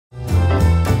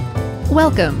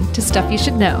Welcome to Stuff You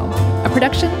Should Know, a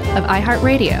production of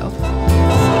iHeartRadio.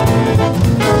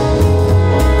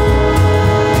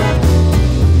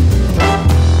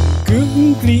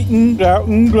 Gluten, gluten, out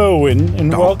and glowing, and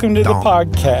welcome to the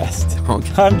podcast.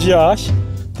 I'm Josh,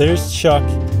 there's Chuck,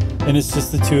 and it's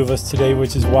just the two of us today,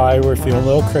 which is why we're feeling a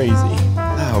little crazy.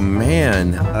 Oh,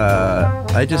 man.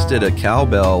 I just did a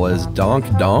cowbell as donk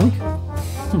donk.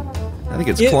 I think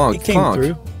it's clonk it came clonk.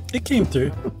 Through. It came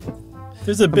through.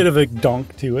 There's a bit of a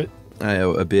donk to it. I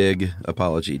owe a big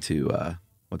apology to,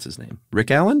 what's his name?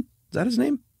 Rick Allen? Is that his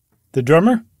name? The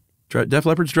drummer? Def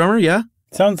Leppard's drummer, yeah?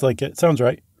 Sounds like it. Sounds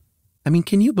right. I mean,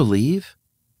 can you believe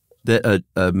that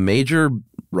a major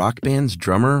rock band's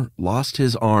drummer lost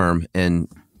his arm and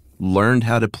learned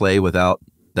how to play without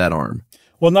that arm?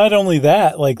 Well, not only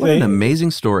that, like what an amazing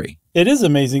story. It is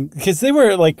amazing because they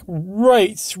were like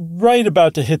right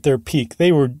about to hit their peak.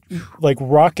 They were like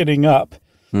rocketing up.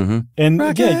 Mm-hmm. And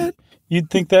again, you'd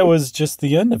think that was just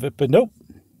the end of it, but nope.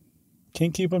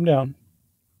 Can't keep them down.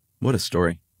 What a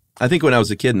story. I think when I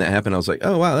was a kid and that happened, I was like,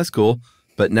 oh, wow, that's cool.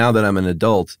 But now that I'm an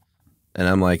adult and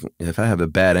I'm like, if I have a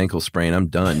bad ankle sprain, I'm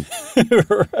done.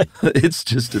 Right. It's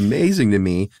just amazing to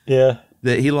me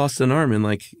that he lost an arm and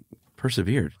like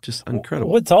persevered. Just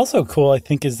incredible. What's also cool, I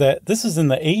think, is that this is in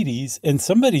the 80s and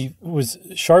somebody was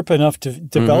sharp enough to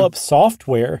develop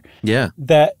software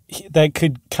that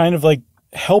could kind of like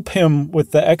help him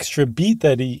with the extra beat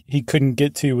that he couldn't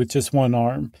get to with just one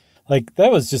arm. Like, that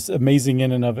was just amazing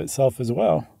in and of itself as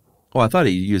well. Well, I thought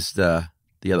he used the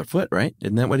other foot, right?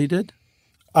 Isn't that what he did?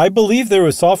 I believe there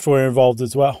was software involved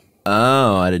as well.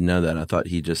 Oh, I didn't know that. I thought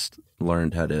he just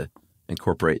learned how to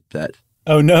incorporate that.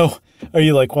 Oh, no. Are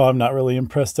you like, well, I'm not really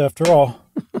impressed after all?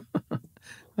 I'll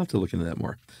have to look into that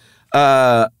more.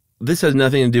 This has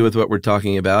nothing to do with what we're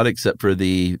talking about except for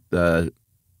the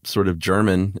sort of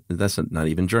German. That's not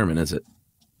even German, is it?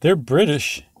 They're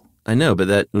British. I know, but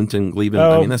that Unten Gleben,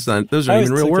 I mean, that's not, those aren't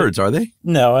even real words, are they?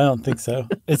 No, I don't think so.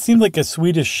 It seemed like a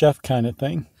Swedish chef kind of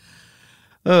thing.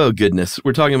 Oh, goodness.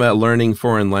 We're talking about learning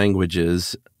foreign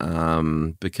languages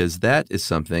because that is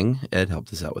something, Ed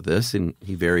helped us out with this, and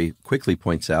he very quickly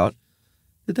points out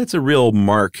that that's a real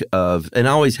mark of, and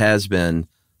always has been,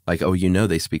 like, oh,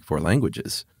 they speak 4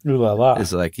 languages. Ooh la la.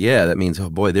 It's like, yeah, that means, oh,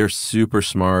 boy, they're super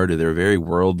smart or they're very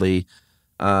worldly.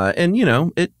 And,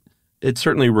 it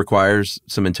certainly requires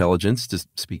some intelligence to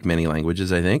speak many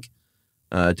languages, I think,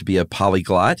 to be a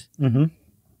polyglot. Mm-hmm.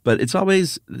 But it's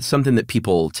always something that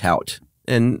people tout,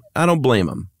 and I don't blame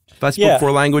them. If I spoke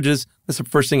 4 languages, that's the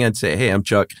first thing I'd say. Hey, I'm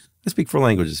Chuck. I speak 4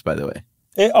 languages, by the way.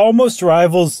 It almost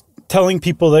rivals telling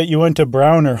people that you went to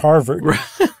Brown or Harvard.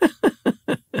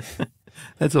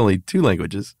 That's only 2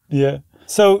 languages. Yeah.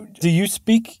 So do you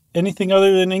speak anything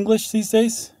other than English these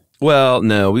days? Well,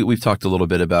 no. We've talked a little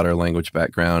bit about our language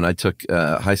background. I took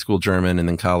high school German and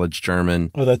then college German.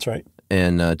 Oh, that's right.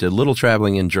 And did a little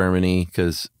traveling in Germany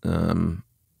because I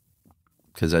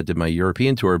did my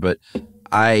European tour, but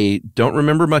I don't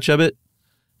remember much of it.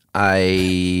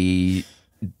 I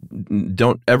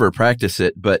don't ever practice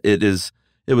it, but it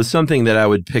was something that I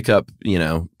would pick up,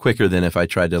 quicker than if I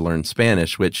tried to learn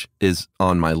Spanish, which is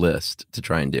on my list to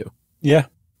try and do. Yeah.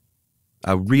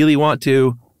 I really want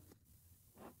to.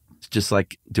 It's just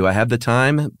like, do I have the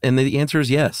time? And the answer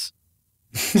is yes.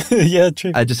 Yeah,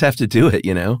 true. I just have to do it,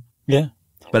 Yeah.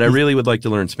 But I really would like to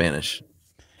learn Spanish.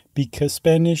 Because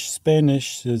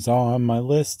Spanish is on my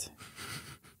list.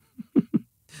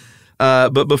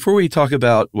 But before we talk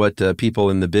about what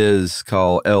people in the biz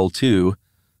call L2,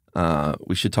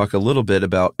 we should talk a little bit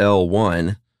about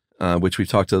L1, which we've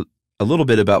talked a little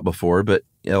bit about before. But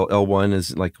L1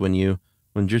 is like when you're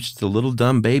just a little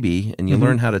dumb baby and you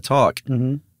learn how to talk,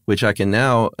 which I can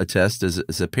now attest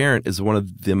as a parent is one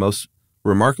of the most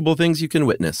remarkable things you can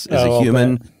witness as a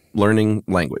human learning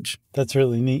language. That's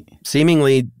really neat.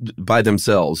 Seemingly by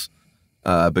themselves.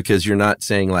 Because you're not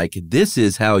saying like, this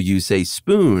is how you say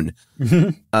spoon.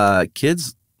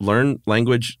 Kids learn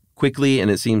language quickly and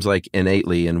it seems like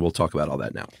innately, and we'll talk about all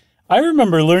that now. I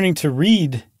remember learning to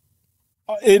read,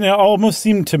 and it almost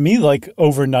seemed to me like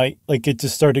overnight, like it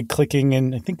just started clicking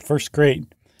in, I think, first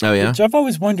grade. Oh, yeah? Which I've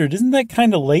always wondered, isn't that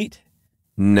kind of late?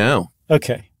 No.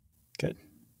 Okay, good.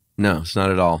 No, it's not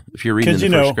at all. If you're reading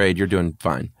in the first grade, you're doing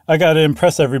fine. I got to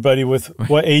impress everybody with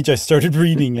what age I started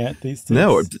reading at these days.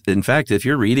 No, in fact, if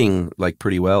you're reading like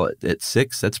pretty well at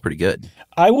 6, that's pretty good.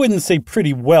 I wouldn't say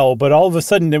pretty well, but all of a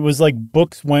sudden it was like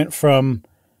books went from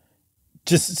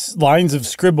just lines of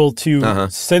scribble to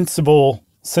sensical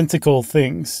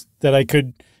things that I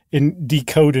could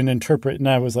decode and interpret. And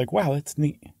I was like, wow, that's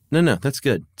neat. No, that's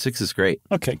good. 6 is great.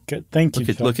 Okay, good. Thank you.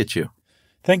 Look at you.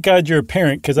 Thank God you're a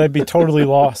parent, because I'd be totally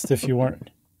lost if you weren't.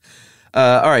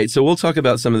 All right, so we'll talk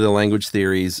about some of the language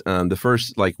theories. The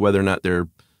first, like whether or not they're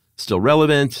still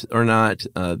relevant or not.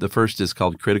 The first is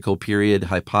called critical period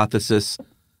hypothesis.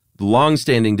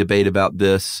 Long-standing debate about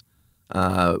this.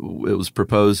 It was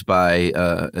proposed by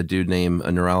a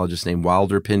neurologist named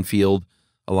Wilder Penfield,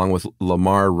 along with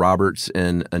Lamar Roberts,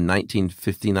 in a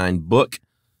 1959 book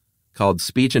called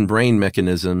Speech and Brain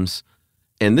Mechanisms.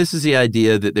 And this is the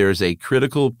idea that there's a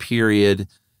critical period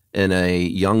in a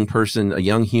young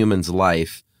human's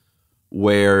life,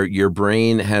 where your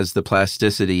brain has the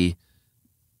plasticity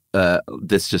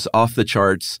that's just off the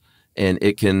charts, and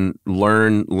it can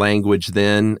learn language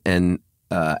then. And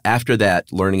after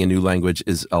that, learning a new language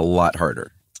is a lot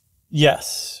harder.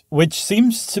 Yes, which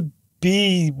seems to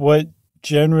be what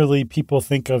generally people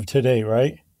think of today,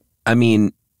 right? I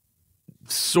mean,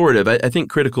 sort of. I think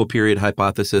critical period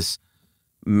hypothesis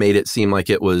made it seem like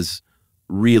it was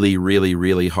really, really,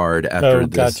 really hard after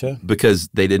this, gotcha. Because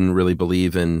they didn't really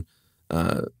believe in,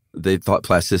 they thought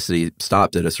plasticity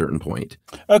stopped at a certain point.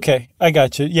 Okay, I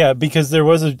got you. Yeah, because there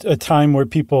was a time where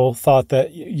people thought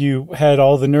that you had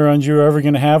all the neurons you were ever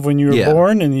going to have when you were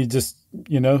born, and you just,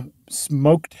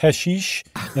 smoked hashish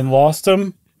and lost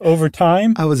them over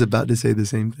time. I was about to say the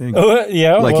same thing. Oh,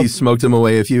 yeah. Like you smoked them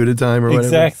away a few at a time or whatever.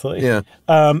 Exactly. Yeah.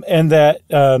 And that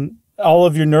all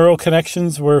of your neural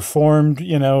connections were formed,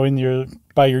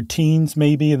 by your teens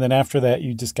maybe, and then after that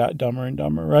you just got dumber and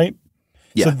dumber, right?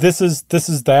 Yeah. So this is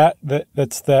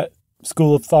that's that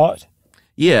school of thought.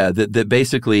 Yeah, that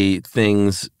basically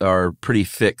things are pretty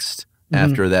fixed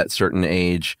after that certain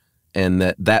age,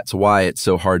 and that's why it's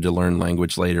so hard to learn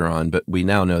language later on. But we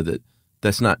now know that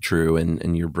that's not true,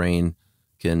 and your brain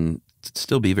can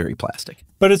still be very plastic.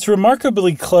 But it's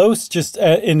remarkably close just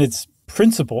in its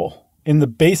principle, in the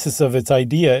basis of its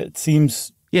idea. It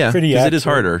seems pretty accurate. Yeah, because it is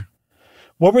harder.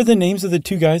 What were the names of the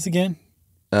two guys again?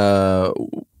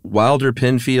 Wilder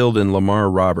Penfield and Lamar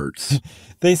Roberts.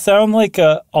 They sound like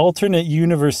a alternate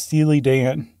universe Steely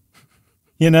Dan.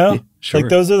 Sure. Like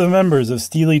those are the members of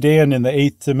Steely Dan in the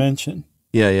 8th dimension.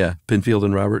 Yeah. Penfield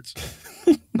and Roberts.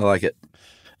 I like it.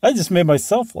 I just made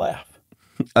myself laugh.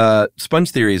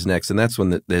 Sponge theory is next, and that's one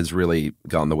that has really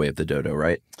gone the way of the dodo,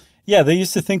 right? Yeah, they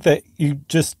used to think that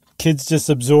kids just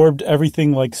absorbed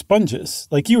everything like sponges.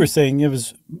 Like you were saying, it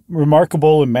was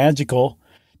remarkable and magical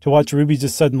to watch Ruby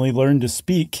just suddenly learn to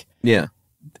speak. Yeah.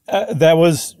 That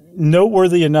was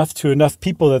noteworthy enough to enough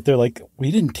people that they're like, we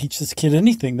didn't teach this kid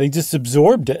anything. They just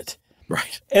absorbed it.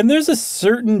 Right. And there's a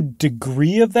certain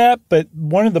degree of that, but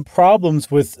one of the problems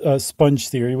with sponge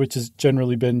theory, which has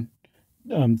generally been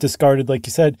discarded, like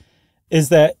you said, is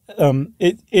that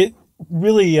it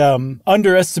really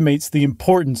underestimates the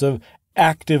importance of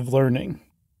active learning.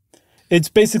 It's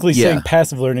basically saying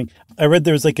passive learning. I read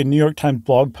there was like a New York Times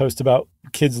blog post about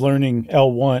kids learning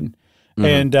L1,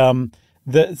 and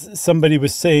somebody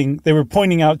was saying, they were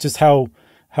pointing out just how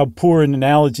poor an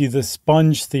analogy the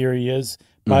sponge theory is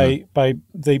by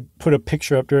they put a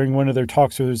picture up during one of their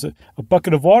talks where there's a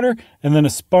bucket of water and then a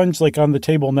sponge like on the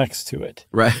table next to it.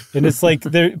 Right. And it's like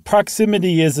their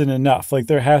proximity isn't enough. Like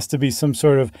there has to be some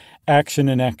sort of action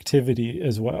and activity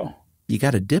as well. You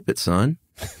got to dip it, son.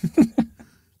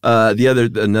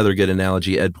 Another good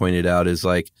analogy Ed pointed out is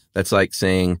that's like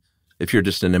saying if you're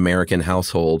just an American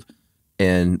household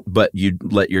but you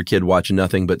let your kid watch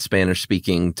nothing but Spanish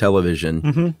speaking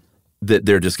television, that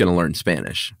they're just going to learn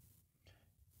Spanish.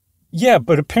 Yeah,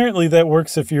 but apparently that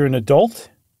works if you're an adult.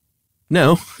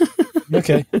 No.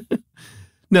 Okay.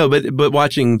 No, but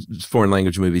watching foreign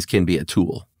language movies can be a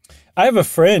tool. I have a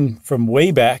friend from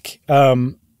way back.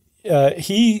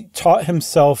 He taught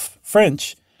himself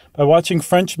French by watching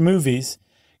French movies,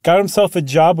 got himself a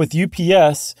job with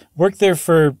UPS, worked there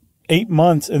for 8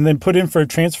 months, and then put in for a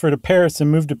transfer to Paris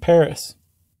and moved to Paris.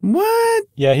 What?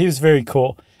 Yeah, he was very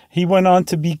cool. He went on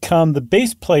to become the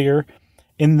bass player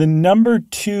in the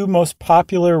 #2 most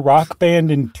popular rock band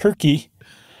in Turkey,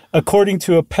 according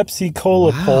to a Pepsi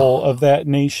Cola poll of that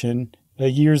nation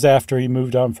years after he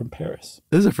moved on from Paris.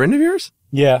 This is a friend of yours?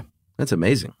 Yeah. That's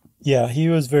amazing. Yeah, he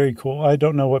was very cool. I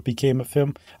don't know what became of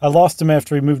him. I lost him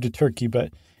after he moved to Turkey,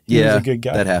 but he was a good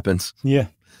guy. That happens. Yeah.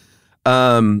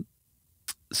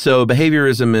 So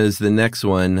behaviorism is the next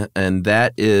one, and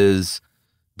that is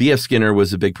B.F. Skinner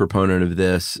was a big proponent of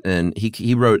this, and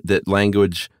he wrote that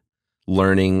language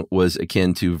learning was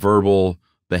akin to verbal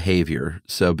behavior.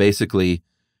 So basically,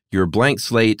 you're a blank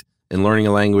slate, and learning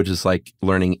a language is like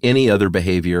learning any other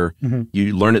behavior.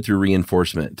 You learn it through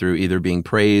reinforcement, through either being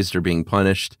praised or being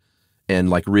punished, and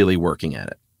like really working at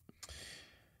it.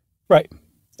 Right.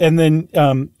 And then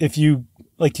if you,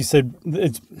 like you said,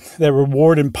 that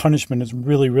reward and punishment is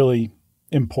really, really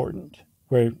important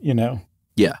where,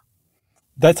 Yeah.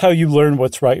 That's how you learn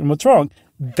what's right and what's wrong.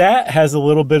 That has a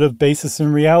little bit of basis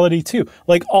in reality too.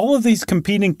 Like all of these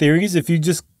competing theories, if you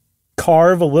just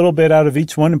carve a little bit out of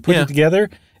each one and put it together,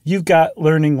 you've got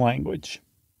learning language.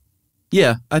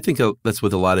 Yeah, I think that's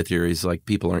with a lot of theories. Like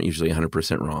people aren't usually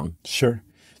 100% wrong. Sure.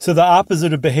 So the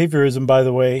opposite of behaviorism, by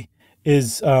the way,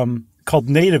 is called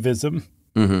nativism.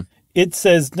 Mm-hmm. It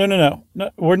says, no,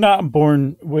 we're not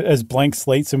born as blank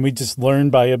slates and we just learn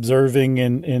by observing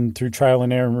and through trial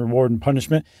and error and reward and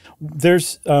punishment.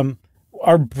 There's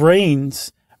our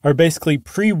brains are basically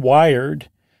pre-wired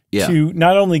to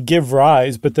not only give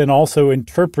rise, but then also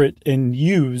interpret and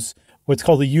use what's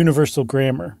called a universal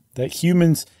grammar, that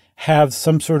humans have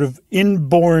some sort of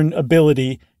inborn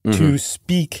ability to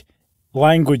speak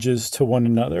languages to one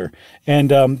another. And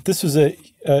this was a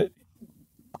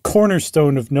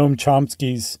cornerstone of Noam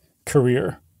Chomsky's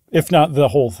career, if not the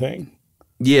whole thing.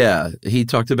 Yeah, he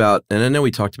talked about, and I know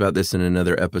we talked about this in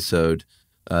another episode,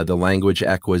 the language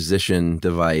acquisition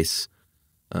device,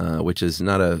 which is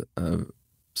not a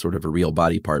sort of a real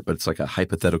body part, but it's like a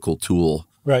hypothetical tool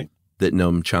that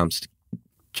Noam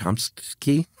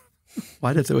Chomsky?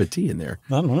 Why did I throw a T in there?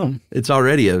 I don't know. It's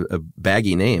already a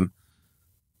baggy name.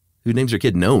 Who names their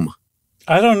kid Noam?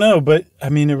 I don't know, but I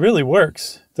mean, it really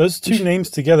works. Those two names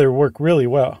together work really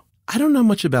well. I don't know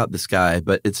much about this guy,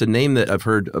 but it's a name that I've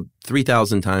heard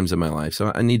 3,000 times in my life,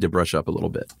 so I need to brush up a little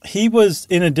bit. He was,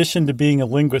 in addition to being a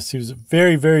linguist, he was a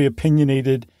very, very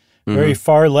opinionated, very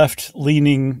far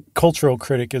left-leaning cultural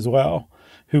critic as well,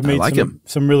 who made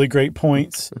some really great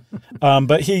points.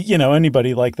 But he,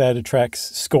 anybody like that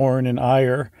attracts scorn and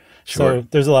ire. Sure. So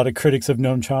there's a lot of critics of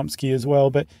Noam Chomsky as well.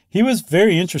 But he was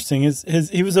very interesting.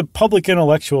 He was a public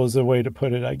intellectual is a way to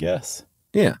put it, I guess.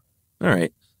 Yeah. All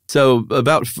right. So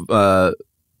about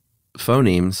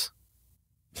phonemes.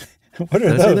 What are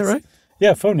those? Did I say that right?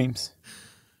 Yeah, phonemes.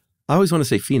 I always want to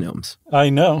say phenomes. I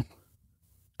know.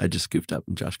 I just goofed up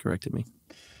and Josh corrected me.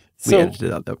 So, we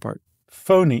edited out that part.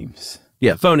 Phonemes.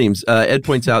 Yeah, phonemes. Ed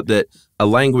points out that a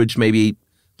language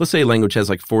let's say a language has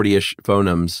like 40-ish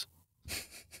phonemes.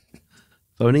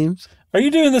 Phonemes? Are you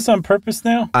doing this on purpose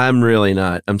now? I'm really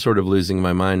not. I'm sort of losing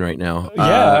my mind right now.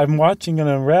 Yeah, I'm watching it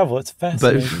unravel. It's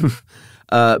fascinating.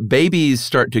 But babies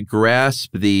start to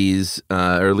grasp these,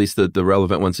 or at least the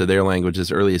relevant ones to their language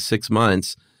as early as 6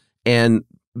 months. And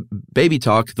baby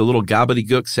talk, the little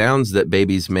gobbledygook sounds that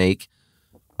babies make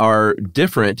are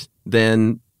different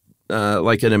than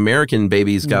like an American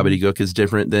baby's gobbledygook is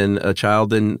different than a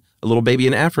little baby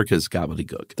in Africa's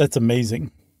gobbledygook. That's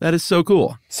amazing. That is so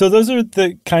cool. So those are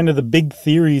the kind of the big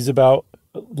theories about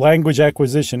language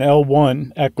acquisition,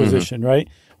 L1 acquisition, right?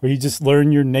 Where you just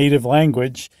learn your native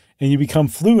language and you become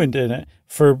fluent in it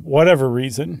for whatever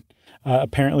reason.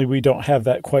 Apparently we don't have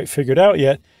that quite figured out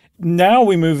yet. Now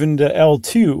we move into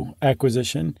L2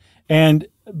 acquisition. And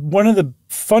one of the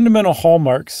fundamental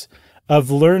hallmarks of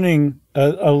learning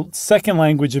a second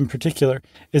language in particular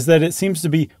is that it seems to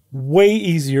be way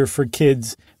easier for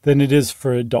kids than it is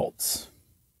for adults.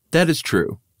 That is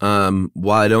true. While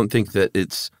I don't think that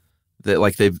it's that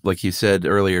like you said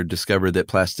earlier, discovered that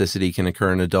plasticity can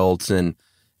occur in adults and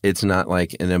it's not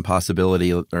like an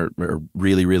impossibility or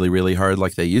really, really, really hard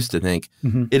like they used to think.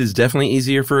 It is definitely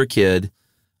easier for a kid.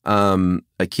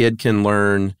 A kid can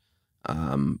learn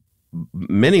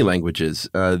many languages.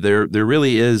 There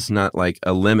really is not like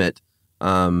a limit.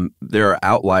 There are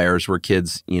outliers where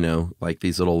kids, like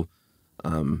these little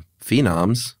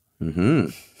phenoms.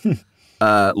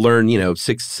 Learn,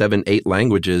 6, 7, 8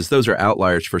 languages. Those are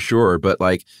outliers for sure. But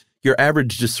like your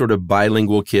average just sort of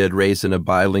bilingual kid raised in a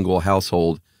bilingual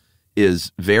household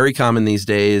is very common these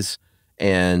days.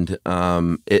 And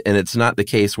it's not the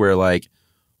case where like,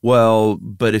 well,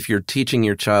 but if you're teaching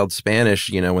your child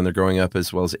Spanish, when they're growing up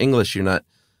as well as English,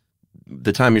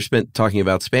 the time you're spent talking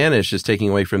about Spanish is taking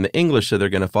away from the English, so they're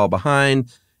going to fall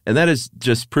behind. And that is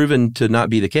just proven to not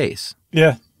be the case.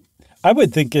 Yeah. I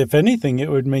would think, if anything, it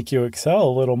would make you excel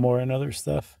a little more in other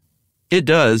stuff. It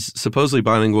does. Supposedly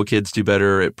bilingual kids do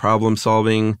better at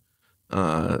problem-solving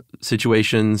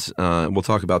situations. We'll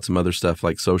talk about some other stuff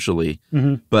like socially.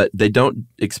 But they don't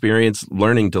experience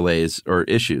learning delays or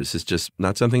issues. It's just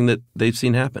not something that they've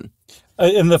seen happen.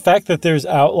 And the fact that there's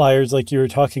outliers like you were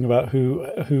talking about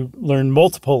who learn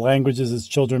multiple languages as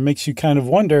children makes you kind of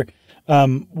wonder,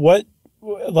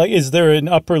 is there an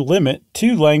upper limit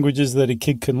to languages that a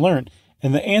kid can learn?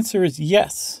 And the answer is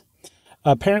yes.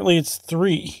 Apparently it's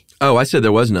 3. Oh, I said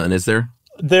there was none. Is there?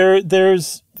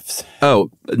 There's...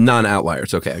 Oh,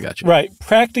 non-outliers. Okay, I got you. Right.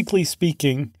 Practically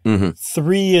speaking,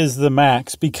 3 is the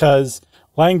max because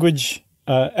language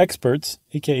experts,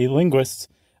 a.k.a. linguists,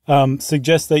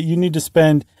 suggest that you need to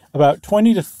spend about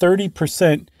 20 to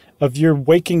 30% of your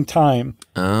waking time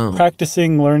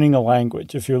practicing learning a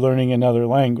language if you're learning another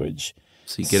language.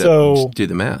 So you get up, do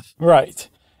the math. Right.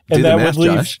 And that would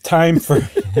leave time for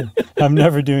I'm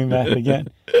never doing math again.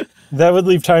 That would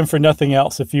leave time for nothing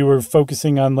else. If you were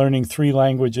focusing on learning 3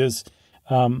 languages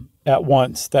at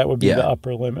once, that would be the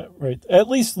upper limit, right? At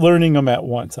least learning them at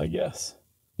once, I guess.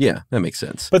 Yeah, that makes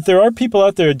sense. But there are people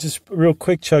out there, just real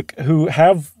quick, Chuck, who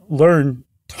have learned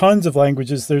tons of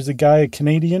languages. There's a guy, a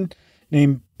Canadian,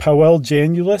 named Powell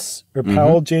Janulis.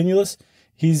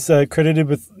 He's credited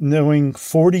with knowing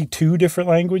 42 different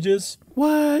languages.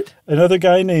 What? Another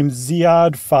guy named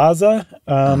Ziad Faza.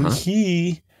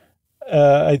 He,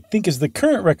 I think, is the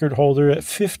current record holder at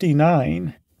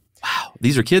 59. Wow.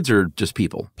 These are kids or just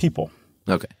people? People.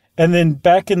 Okay. And then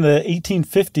back in the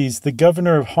 1850s, the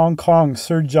governor of Hong Kong,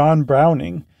 Sir John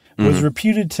Browning, was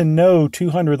reputed to know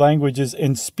 200 languages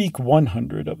and speak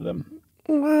 100 of them.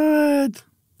 What?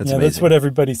 That's amazing. That's what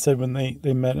everybody said when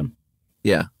they met him.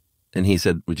 Yeah. And he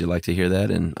said, would you like to hear that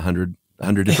in 100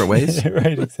 different ways?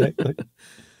 Right, exactly.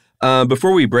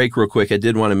 Before we break real quick, I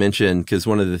did want to mention, because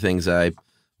one of the things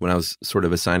when I was sort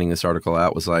of assigning this article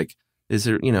out was like, is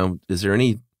there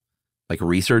any like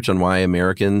research on why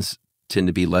Americans tend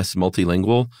to be less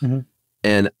multilingual?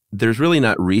 And there's really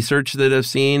not research that I've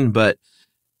seen, but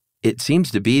it seems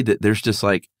to be that there's just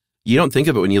like, you don't think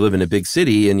of it when you live in a big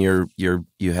city and you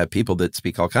have people that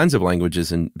speak all kinds of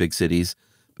languages in big cities,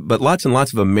 but lots and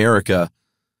lots of America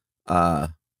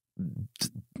doesn't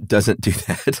do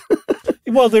that.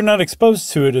 Well, they're not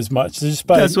exposed to it as much.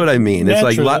 That's what I mean. It's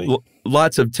like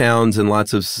lots of towns and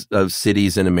lots of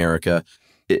cities in America.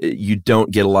 You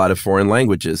don't get a lot of foreign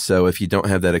languages. So if you don't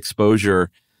have that exposure,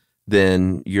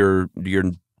 then you're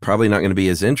probably not going to be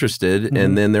as interested.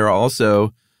 And then there are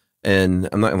also, and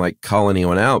I'm not going to like call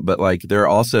anyone out, but like there are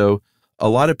also a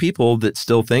lot of people that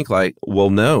still think like, well,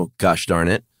 no, gosh darn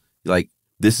it. Like,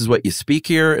 this is what you speak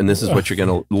here, and this is what you're going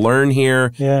to learn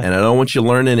here, and I don't want you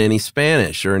learning any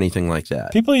Spanish or anything like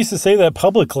that. People used to say that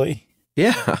publicly.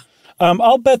 Yeah.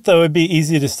 I'll bet, though, it'd be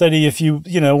easy to study if you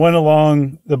went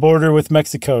along the border with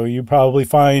Mexico. You'd probably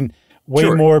find way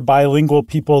more bilingual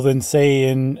people than, say,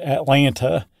 in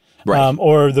Atlanta. Right.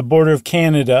 Or the border of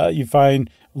Canada. You find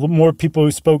more people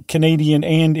who spoke Canadian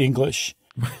and English.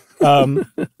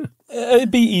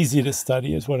 It'd be easy to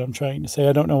study is what I'm trying to say.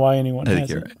 I don't know why anyone hasn't.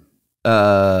 You're right.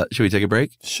 Should we take a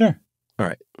break? Sure. All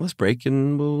right. Let's break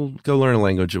and we'll go learn a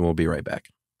language and we'll be right back.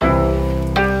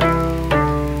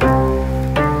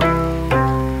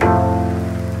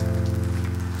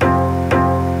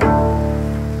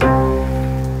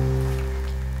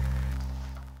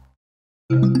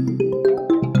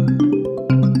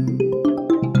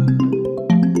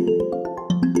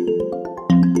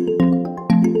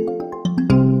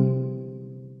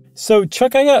 So,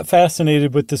 Chuck, I got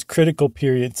fascinated with this critical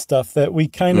period stuff that we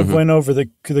kind of went over, the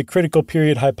critical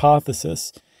period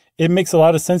hypothesis. It makes a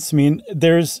lot of sense to me. And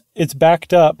it's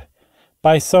backed up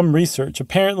by some research.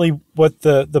 Apparently, what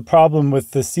the problem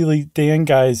with the Steely Dan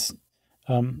guys'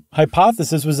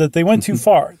 hypothesis was that they went too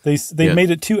far. They made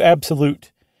it too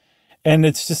absolute. And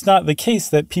it's just not the case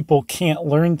that people can't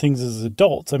learn things as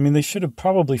adults. I mean, they should have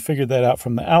probably figured that out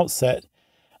from the outset.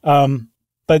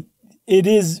 But it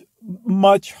is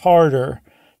much harder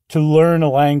to learn a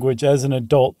language as an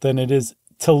adult than it is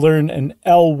to learn an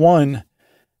L1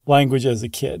 language as a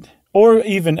kid, or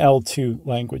even L2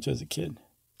 language as a kid.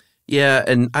 Yeah,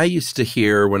 and I used to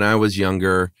hear when I was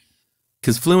younger,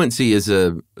 because fluency is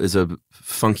a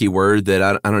funky word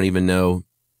that I don't even know,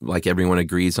 like everyone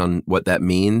agrees on what that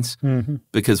means.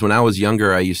 Because when I was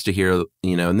younger, I used to hear,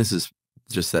 and this is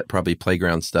just that probably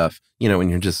playground stuff, when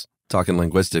you're just talking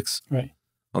linguistics. Right.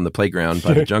 On the playground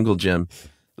by the jungle gym.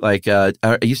 Like, I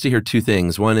used to hear two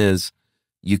things. One is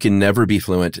you can never be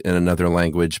fluent in another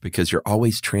language because you're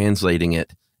always translating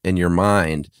it in your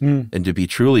mind. And to be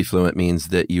truly fluent means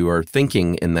that you are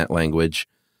thinking in that language.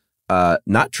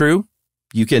 Not true.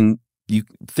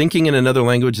 Thinking in another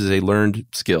language is a learned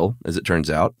skill, as it turns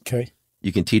out. Okay.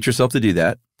 You can teach yourself to do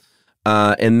that.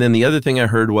 And then the other thing I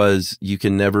heard was you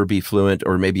can never be fluent,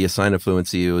 or maybe a sign of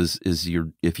fluency is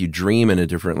if you dream in a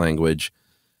different language.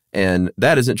 And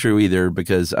that isn't true either,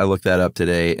 because I looked that up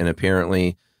today, and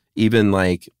apparently even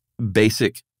like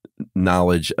basic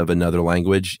knowledge of another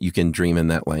language, you can dream in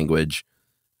that language.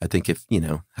 I think if,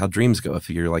 how dreams go, if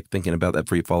you're like thinking about that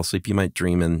before you fall asleep, you might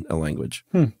dream in a language.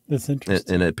 That's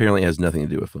interesting. And it apparently has nothing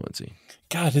to do with fluency.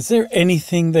 God, is there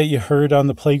anything that you heard on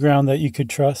the playground that you could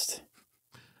trust?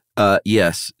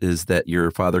 Yes, is that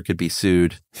your father could be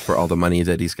sued for all the money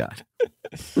that he's got.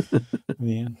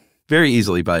 Man. Very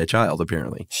easily by a child,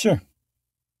 apparently. Sure.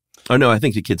 Oh, no, I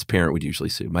think the kid's parent would usually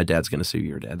sue. My dad's going to sue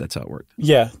your dad. That's how it worked.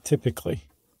 Yeah, typically.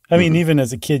 I mean, even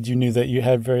as a kid, you knew that you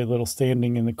had very little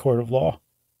standing in the court of law.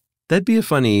 That'd be a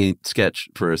funny sketch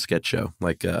for a sketch show,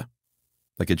 like a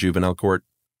juvenile court.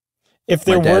 If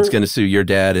my dad's going to sue your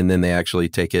dad, and then they actually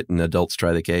take it and adults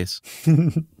try the case.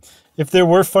 If there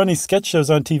were funny sketch shows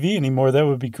on TV anymore, that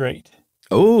would be great.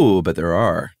 Oh, but there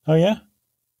are. Oh, yeah?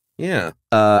 Yeah.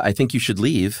 I Think You Should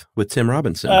Leave with Tim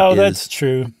Robinson. Oh, that's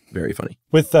true. Very funny.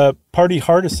 With Party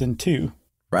Hardison, too.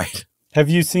 Right. Have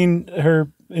you seen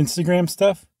her Instagram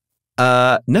stuff?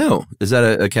 No. Is that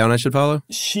an account I should follow?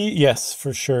 Yes,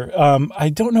 for sure. I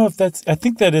don't know if I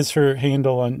think that is her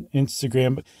handle on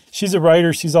Instagram, but she's a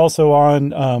writer. She's also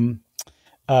on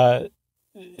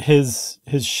his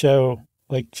show,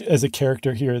 like as a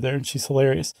character here or there, and she's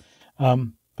hilarious.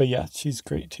 But yeah, she's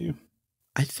great too.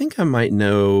 I think I might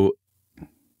know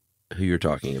who you're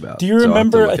talking about. Do you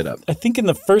remember, I think in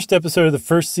the first episode of the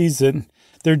first season,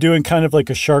 they're doing kind of like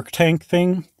a Shark Tank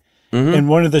thing. Mm-hmm. And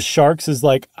one of the sharks is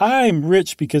like, I'm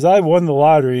rich because I won the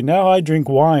lottery. Now I drink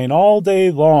wine all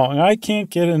day long. I can't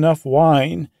get enough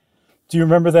wine. Do you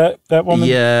remember that woman?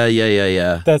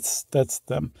 Yeah. That's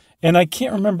them. And I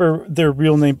can't remember their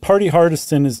real name. Party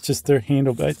Hardison is just their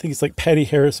handle, but I think it's like Patty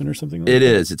Harrison or something like that. It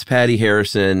is. It's Patty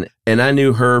Harrison. And I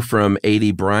knew her from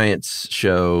A.D. Bryant's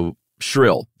show,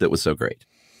 Shrill, that was so great.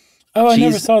 Oh, I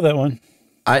never saw that one.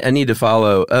 I need to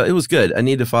follow. It was good. I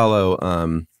need to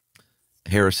follow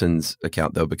Harrison's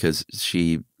account, though, because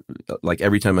she, like,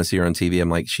 every time I see her on TV, I'm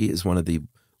like, she is one of the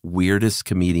weirdest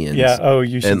comedians. Yeah. Oh,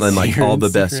 you should. And like all the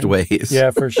best ways. Yeah,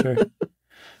 for sure. But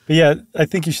yeah, I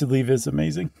Think You Should Leave is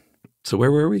amazing. So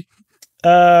where were we? You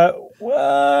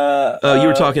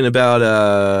were talking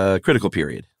about critical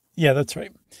period. Yeah, that's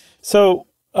right. So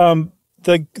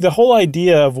the whole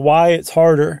idea of why it's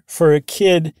harder for a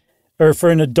kid or for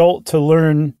an adult to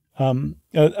learn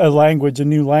a language, a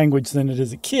new language, than it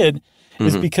is a kid,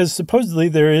 is because supposedly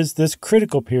there is this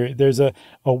critical period. There's a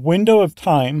window of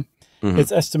time.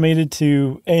 It's estimated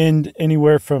to end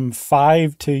anywhere from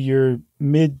 5 to your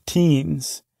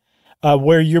mid-teens,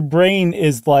 where your brain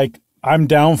is like, I'm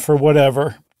down for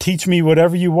whatever. Teach me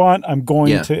whatever you want. I'm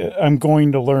going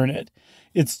to learn it.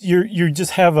 It's you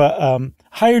just have a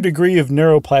higher degree of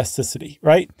neuroplasticity,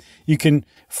 right? You can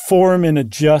form and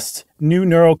adjust new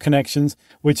neural connections,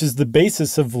 which is the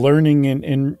basis of learning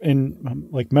and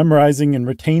like memorizing and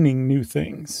retaining new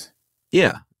things.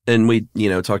 Yeah. And we,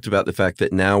 talked about the fact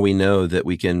that now we know that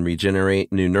we can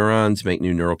regenerate new neurons, make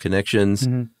new neural connections.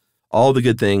 All the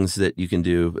good things that you can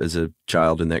do as a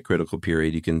child in that critical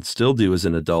period, you can still do as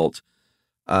an adult.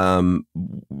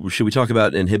 Should we talk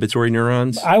about inhibitory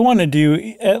neurons? I want to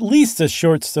do at least a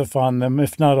short stuff on them,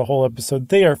 if not a whole episode.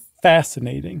 They are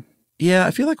fascinating. Yeah,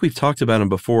 I feel like we've talked about them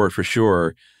before for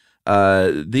sure.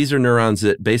 These are neurons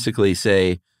that basically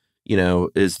say,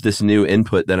 is this new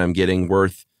input that I'm getting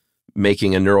worth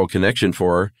making a neural connection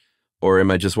for, or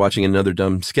am I just watching another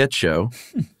dumb sketch show?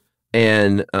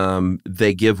 And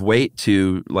they give weight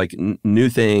to like new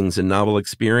things and novel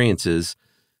experiences.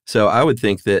 So I would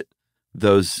think that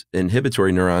those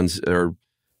inhibitory neurons are,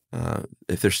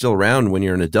 if they're still around when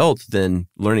you're an adult, then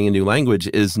learning a new language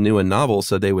is new and novel,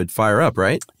 so they would fire up,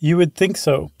 right? You would think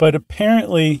so. But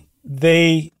apparently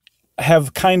they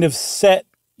have kind of set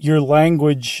your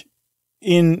language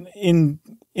in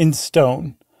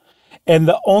stone. And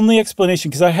the only explanation,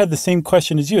 because I had the same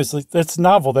question as you, it's like, that's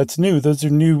novel, that's new. Those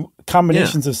are new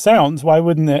combinations of sounds. Why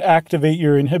wouldn't it activate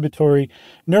your inhibitory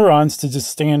neurons to just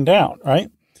stand down, right?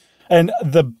 And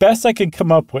the best I could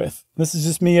come up with, this is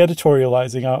just me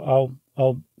editorializing,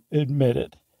 I'll admit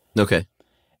it. Okay.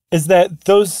 Is that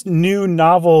those new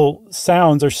novel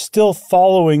sounds are still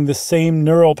following the same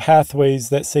neural pathways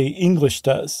that, say, English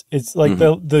does. It's like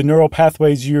the neural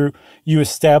pathways you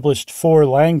established for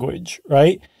language,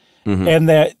 right? And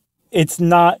that it's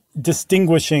not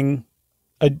distinguishing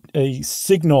a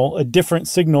signal, a different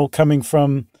signal coming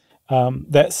from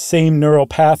that same neural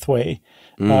pathway,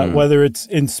 whether it's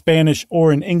in Spanish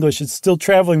or in English. It's still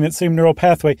traveling that same neural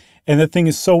pathway, and the thing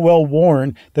is so well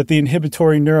worn that the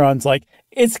inhibitory neurons like,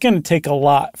 it's going to take a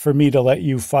lot for me to let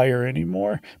you fire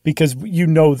anymore because you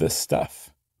know this stuff.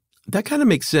 That kind of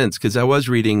makes sense, because I was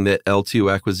reading that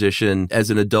L2 acquisition as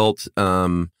an adult,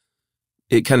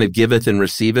 it kind of giveth and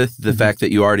receiveth the fact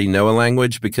that you already know a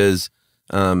language, because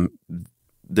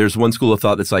there's one school of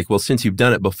thought that's like, well, since you've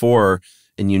done it before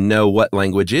and you know what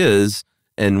language is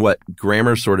and what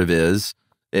grammar sort of is,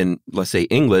 in, let's say,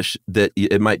 English, that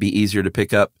it might be easier to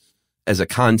pick up as a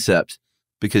concept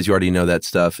because you already know that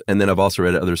stuff. And then I've also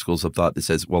read other schools of thought that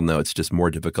says, well, no, it's just more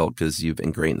difficult because you've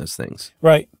ingrained those things.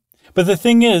 Right. But the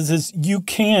thing is you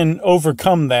can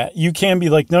overcome that. You can be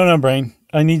like, no, brain,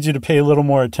 I need you to pay a little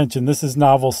more attention. This is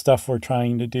novel stuff we're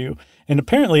trying to do. And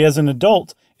apparently as an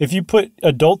adult, if you put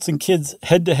adults and kids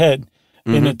head to head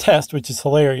in a test, which is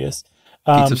hilarious.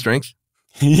 Feats of strength?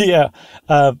 Yeah.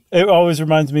 It always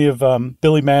reminds me of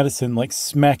Billy Madison, like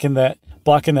blocking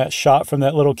that shot from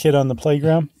that little kid on the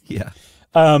playground. Yeah.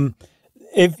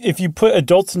 If you put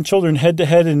adults and children head to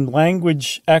head in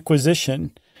language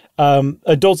acquisition,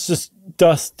 adults just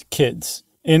dust kids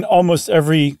in almost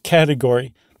every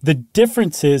category. The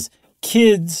difference is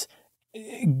kids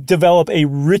develop a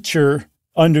richer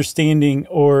understanding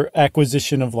or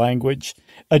acquisition of language.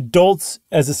 Adults,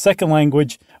 as a second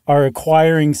language, are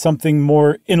acquiring something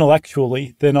more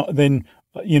intellectually than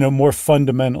more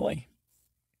fundamentally.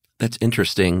 That's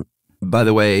interesting. By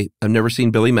the way, I've never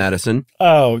seen Billy Madison.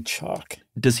 Oh, chalk.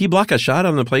 Does he block a shot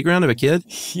on the playground of a kid?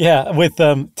 Yeah, with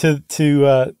to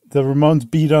the Ramones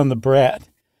beat on the Brat.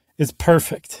 It's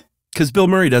perfect. Because Bill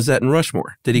Murray does that in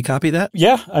Rushmore. Did he copy that?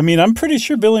 Yeah, I mean, I'm pretty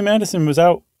sure Billy Madison was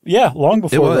out, long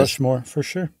before Rushmore, for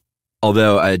sure.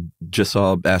 Although I just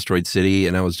saw Asteroid City,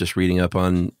 and I was just reading up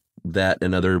on that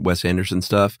and other Wes Anderson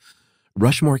stuff.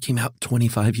 Rushmore came out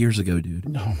 25 years ago, dude.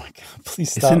 Oh, my God.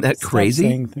 Please stop. Isn't that crazy? Stop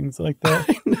saying things like that.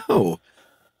 I know.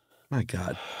 My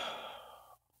God.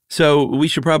 So we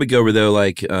should probably go over, though,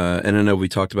 and I know we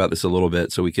talked about this a little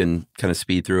bit, so we can kind of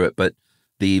speed through it, but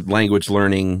the language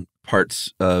learning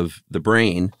parts of the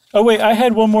brain. Oh, wait, I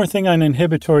had one more thing on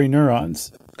inhibitory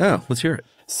neurons. Oh, let's hear it.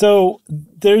 So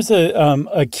there's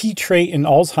a key trait in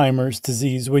Alzheimer's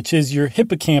disease, which is your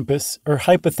hippocampus or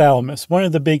hypothalamus, one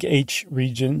of the big H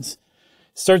regions,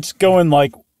 starts going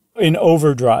like in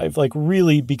overdrive, like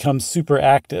really becomes super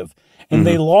active. And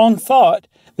they long thought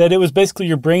that it was basically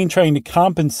your brain trying to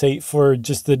compensate for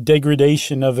just the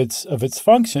degradation of its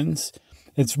functions.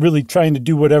 It's really trying to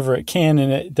do whatever it can,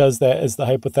 and it does that as the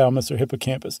hypothalamus or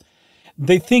hippocampus.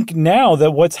 They think now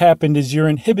that what's happened is your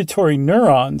inhibitory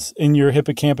neurons in your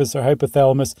hippocampus or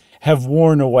hypothalamus have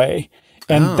worn away.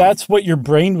 And that's what your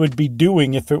brain would be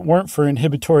doing if it weren't for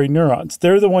inhibitory neurons.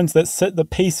 They're the ones that set the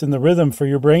pace and the rhythm for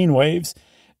your brain waves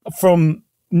from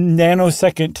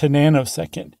nanosecond to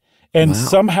nanosecond. And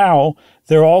somehow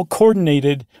they're all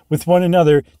coordinated with one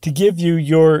another to give you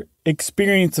your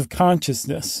experience of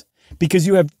consciousness, because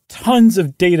you have tons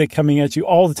of data coming at you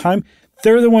all the time.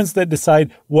 They're the ones that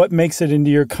decide what makes it into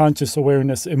your conscious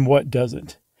awareness and what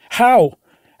doesn't. How?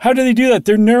 How do they do that?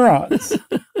 They're neurons.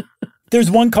 There's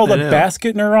one called a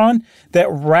basket neuron that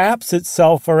wraps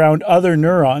itself around other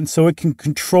neurons so it can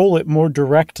control it more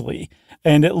directly.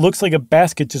 And it looks like a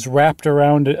basket just wrapped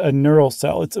around a neural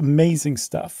cell. It's amazing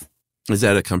stuff. Is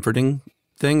that a comforting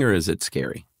thing, or is it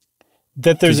scary?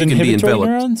 That there's inhibitory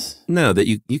neurons? No, that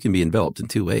you can be enveloped in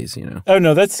two ways, Oh,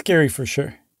 no, that's scary for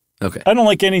sure. Okay. I don't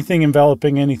like anything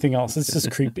enveloping anything else. It's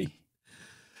just creepy.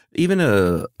 Even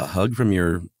a hug from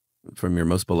your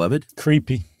most beloved?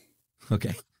 Creepy.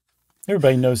 Okay.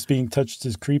 Everybody knows being touched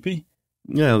is creepy.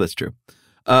 Yeah, that's true.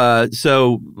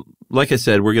 So, like I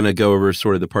said, we're going to go over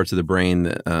sort of the parts of the brain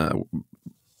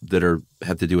that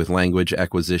have to do with language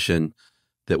acquisition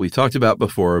that we've talked about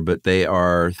before, but they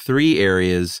are three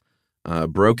areas: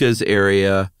 Broca's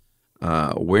area,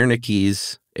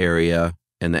 Wernicke's area,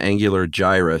 and the angular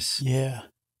gyrus. Yeah.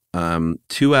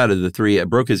 2 out of the 3.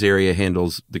 Broca's area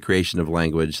handles the creation of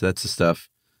language. That's the stuff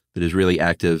that is really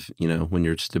active, when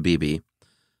you're just a baby.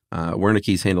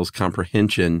 Wernicke's handles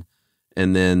comprehension,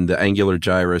 and then the angular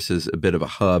gyrus is a bit of a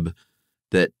hub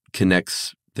that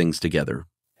connects things together.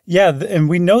 Yeah, and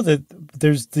we know that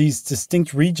there's these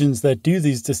distinct regions that do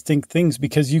these distinct things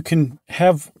because you can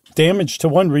have damage to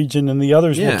one region and the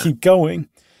others will keep going.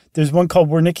 There's one called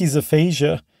Wernicke's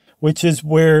aphasia, which is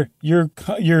where your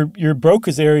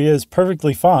Broca's area is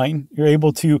perfectly fine. You're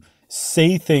able to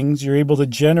say things, you're able to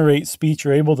generate speech,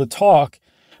 you're able to talk,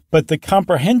 but the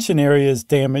comprehension area is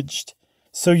damaged,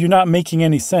 so you're not making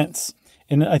any sense.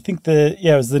 And I think it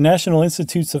was the National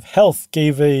Institutes of Health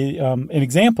gave an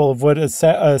example of what a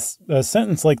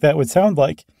sentence like that would sound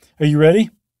like. Are you ready?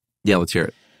 Yeah, let's hear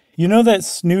it. You know that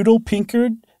Snoodle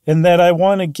Pinkard, and that I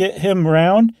want to get him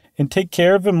round and take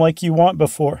care of him like you want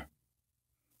before.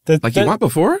 You want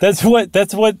before? That's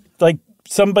what like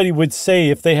somebody would say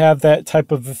if they have that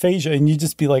type of aphasia, and you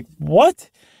just be like, what?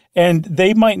 And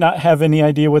they might not have any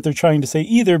idea what they're trying to say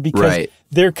either, because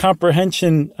their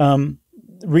comprehension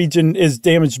region is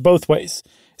damaged both ways.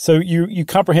 So you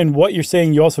comprehend what you're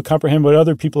saying, you also comprehend what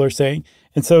other people are saying.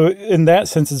 And so in that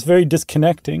sense, it's very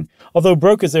disconnecting. Although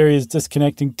Broca's area is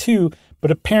disconnecting too, but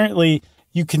apparently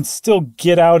you can still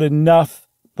get out enough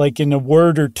like in a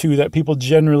word or two that people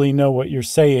generally know what you're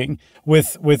saying.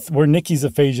 With where Nikki's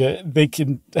aphasia, they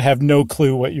can have no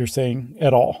clue what you're saying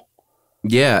at all.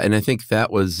 Yeah, and I think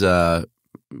that was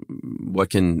what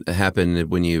can happen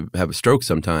when you have a stroke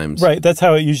sometimes. Right, that's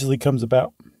how it usually comes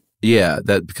about. Yeah,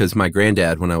 that because my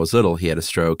granddad, when I was little, he had a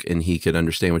stroke and he could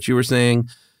understand what you were saying,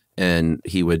 and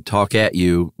he would talk at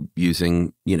you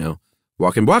using,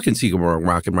 walking,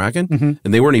 and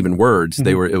they weren't even words.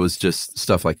 They were. It was just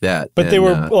stuff like that. But they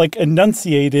were like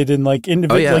enunciated and like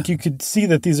individual. yeah. Like you could see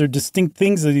that these are distinct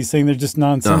things that he's saying. They're just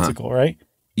nonsensical, right?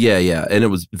 Yeah, and it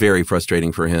was very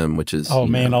frustrating for him, which is I'll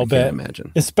bet.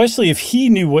 Imagine, especially if he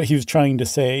knew what he was trying to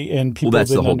say and people that's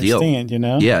didn't the whole understand.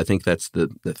 Deal. Yeah, I think that's the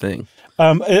thing.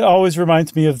 It always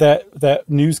reminds me of that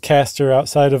newscaster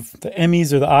outside of the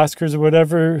Emmys or the Oscars or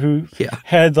whatever who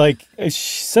had like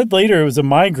she said later it was a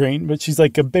migraine, but she's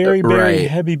like a very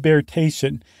heavy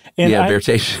beartation. And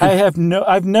beartation.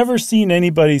 I've never seen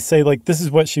anybody say like this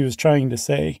is what she was trying to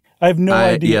say. I have no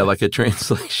idea. Yeah, like a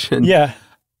translation. Yeah.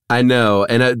 I know.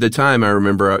 And at the time, I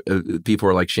remember people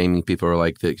were like shaming. People were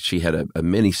like that she had a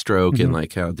mini stroke and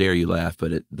like, how dare you laugh?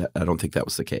 But I don't think that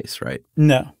was the case, right?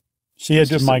 No. She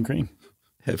had a migraine.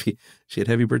 She had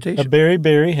heavy beartation. A very,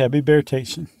 very heavy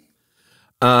beartation.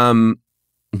 I'm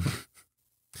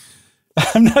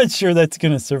not sure that's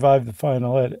going to survive the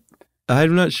final edit.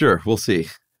 I'm not sure. We'll see.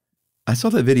 I saw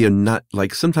that video not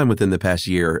like sometime within the past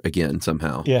year again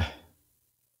somehow. Yeah.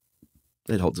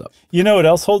 It holds up. You know what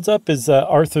else holds up is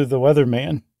Arthur the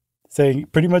Weatherman saying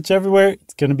pretty much everywhere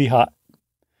it's going to be hot.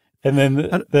 And then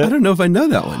I don't know if I know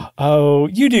that one. Oh,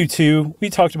 you do too. We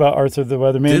talked about Arthur the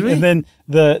Weatherman. Did we? And then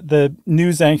the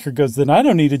news anchor goes, then I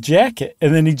don't need a jacket.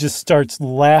 And then he just starts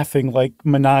laughing like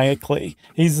maniacally.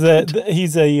 He's I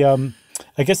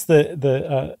guess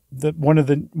the one of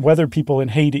the weather people in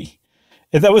Haiti.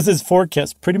 And that was his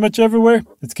forecast. Pretty much everywhere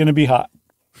it's going to be hot.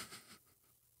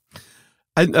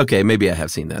 Okay, maybe I have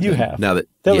seen that. You have. Now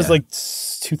that was like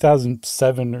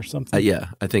 2007 or something. Yeah,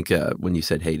 I think when you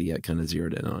said Haiti, I kind of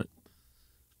zeroed in on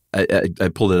it. I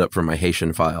pulled it up from my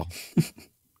Haitian file.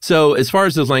 So as far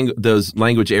as those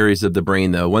language areas of the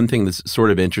brain, though, one thing that's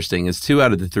sort of interesting is 2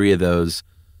 out of the 3 of those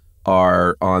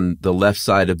are on the left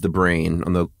side of the brain,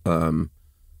 on the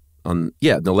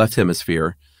left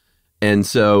hemisphere. And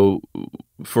so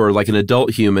for like an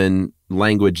adult human,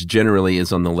 language generally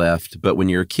is on the left, but when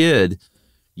you're a kid,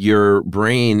 your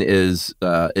brain is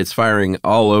it's firing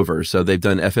all over. So they've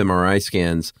done fMRI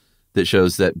scans that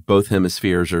shows that both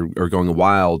hemispheres are going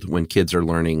wild when kids are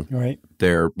learning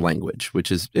their language,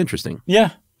 which is interesting.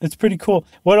 Yeah, it's pretty cool.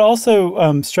 What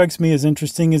also strikes me as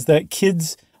interesting is that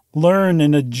kids learn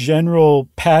in a general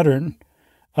pattern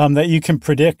that you can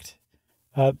predict.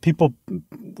 People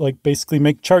like basically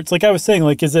make charts. Like I was saying,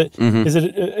 like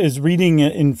is reading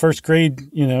in first grade,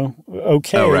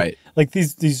 okay? Oh, right. Like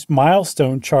these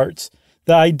milestone charts.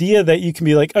 The idea that you can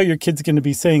be like, oh, your kid's going to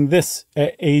be saying this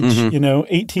at age,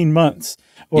 18 months,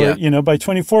 or by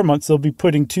 24 months they'll be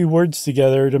putting 2 words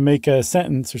together to make a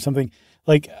sentence or something.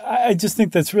 Like I just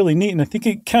think that's really neat, and I think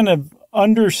it kind of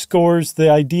underscores the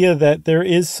idea that there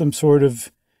is some sort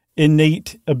of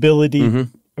innate ability.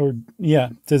 Or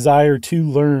desire to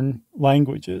learn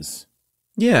languages.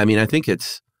 Yeah, I mean, I think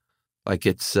it's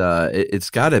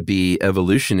got to be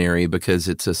evolutionary because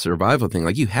it's a survival thing.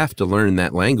 Like you have to learn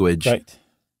that language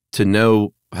to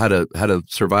know how to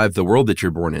survive the world that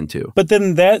you're born into. But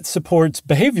then that supports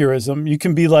behaviorism. You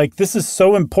can be like, this is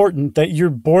so important that you're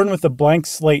born with a blank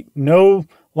slate, no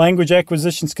language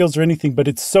acquisition skills or anything, but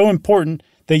it's so important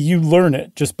that you learn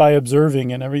it just by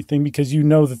observing and everything because you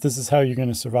know that this is how you're going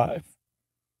to survive.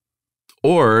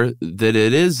 Or that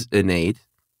it is innate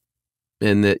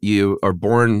and that you are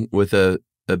born with a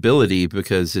ability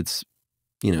because it's,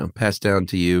 passed down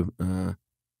to you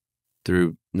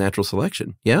through natural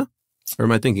selection. Yeah? Or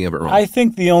am I thinking of it wrong? I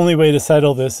think the only way to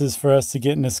settle this is for us to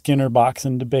get in a Skinner box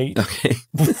and debate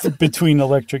between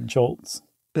electric jolts.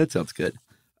 That sounds good.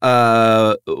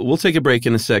 We'll take a break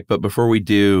in a sec, but before we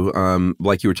do,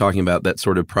 like you were talking about, that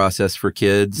sort of process for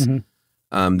kids,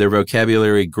 their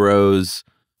vocabulary grows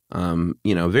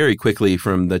very quickly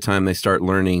from the time they start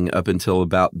learning up until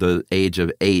about the age of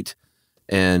 8.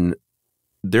 And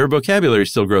their vocabulary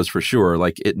still grows for sure.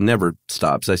 Like it never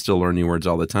stops. I still learn new words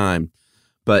all the time.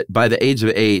 But by the age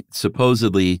of 8,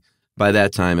 supposedly by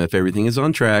that time, if everything is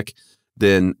on track,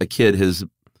 then a kid has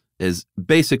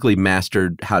basically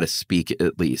mastered how to speak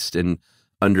at least and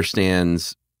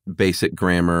understands basic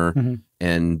grammar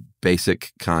and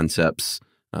basic concepts,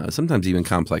 sometimes even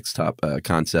complex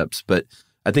concepts. But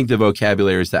I think the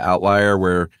vocabulary is the outlier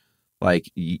where like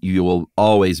you will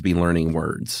always be learning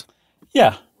words.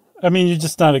 Yeah. I mean, you're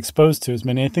just not exposed to as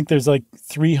many. I think there's like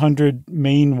 300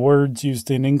 main words used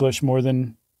in English more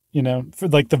than, for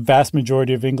like the vast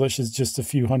majority of English is just a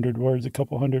few hundred words, a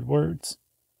couple hundred words.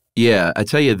 Yeah, I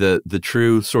tell you, the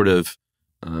true sort of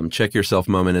check yourself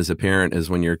moment as a parent is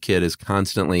when your kid is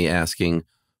constantly asking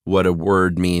what a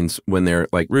word means when they're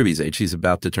like Ruby's age. She's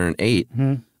about to turn 8.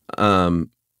 Mm-hmm.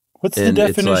 What's the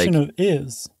definition of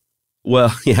is?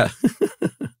 Well, yeah.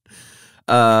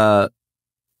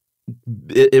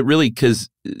 It really, because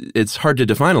it's hard to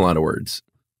define a lot of words.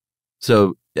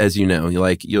 So as you know, you're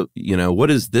like, what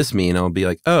does this mean? I'll be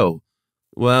like, oh,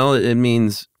 well, it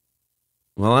means,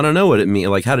 well, I don't know what it means,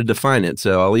 like how to define it.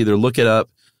 So I'll either look it up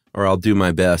or I'll do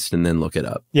my best and then look it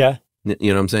up. Yeah. You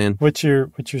know what I'm saying? What's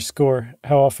your score?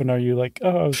 How often are you like,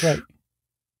 oh, I was right?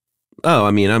 Oh,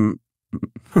 I mean,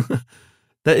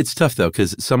 it's tough though,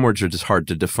 because some words are just hard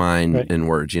to define in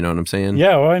words. You know what I'm saying?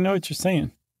 Yeah, well, I know what you're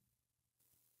saying.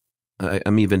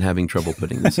 I'm even having trouble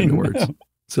putting this into words.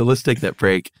 So let's take that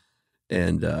break,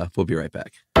 and we'll be right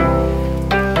back.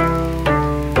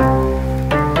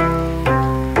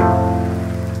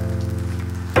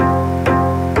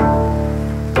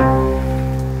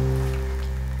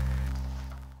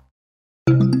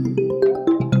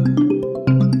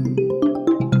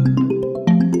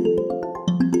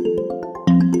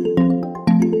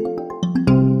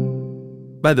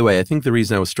 By the way, I think the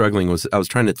reason I was struggling was I was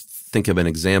trying to think of an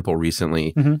example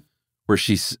recently where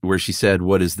she said,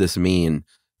 "What does this mean?"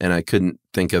 And I couldn't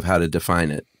think of how to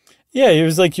define it. Yeah, it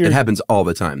was like it happens all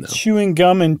the time, though. Chewing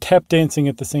gum and tap dancing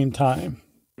at the same time.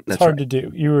 It's hard to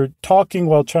do. You were talking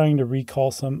while trying to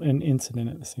recall an incident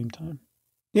at the same time.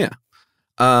 Yeah.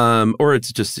 Or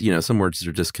it's just, some words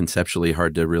are just conceptually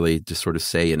hard to really just sort of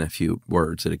say in a few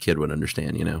words that a kid would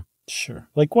understand, Sure.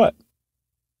 Like what?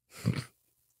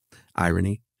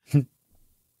 Irony.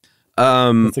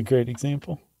 That's a great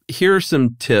example. Here are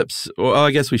some tips. Well,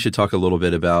 I guess we should talk a little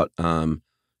bit about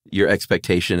your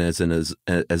expectation as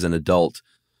an adult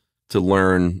to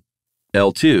learn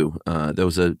L2. There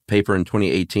was a paper in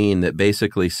 2018 that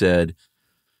basically said,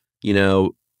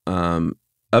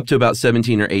 up to about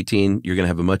 17 or 18, you're going to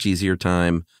have a much easier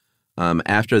time.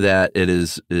 After that, it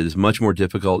is much more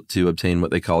difficult to obtain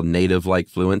what they call native-like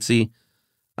fluency.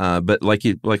 But like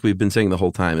we've been saying the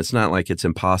whole time, it's not like it's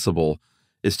impossible.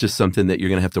 It's just something that you're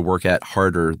going to have to work at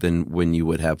harder than when you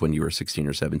would have when you were 16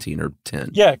 or 17 or 10.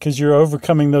 Yeah, because you're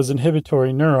overcoming those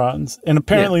inhibitory neurons. And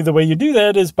apparently the way you do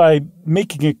that is by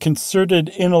making a concerted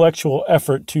intellectual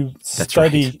effort to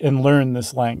study and learn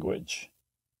this language.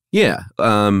 Yeah,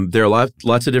 there are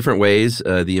lots of different ways.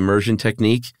 The immersion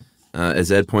technique,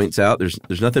 as Ed points out,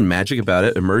 there's nothing magic about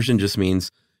it. Immersion just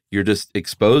means you're just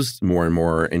exposed more and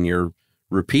more, and you're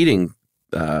repeating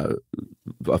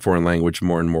a foreign language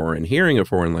more and more and hearing a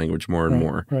foreign language more and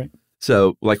more. Right.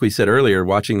 So like we said earlier,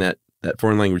 watching that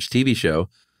foreign language TV show,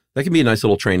 that can be a nice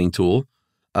little training tool.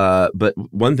 But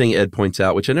one thing Ed points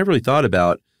out, which I never really thought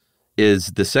about, is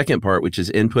the second part, which is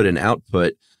input and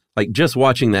output. Like just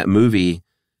watching that movie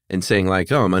and saying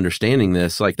like, oh, I'm understanding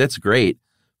this, like that's great.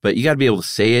 But you got to be able to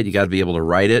say it. You got to be able to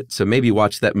write it. So maybe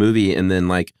watch that movie and then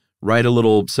like write a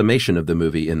little summation of the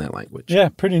movie in that language. Yeah,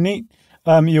 pretty neat.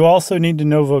 You also need to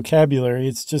know vocabulary.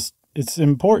 It's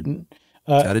important.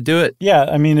 Got to do it. Yeah,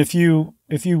 I mean, if you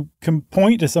can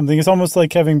point to something, it's almost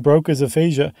like having Broca's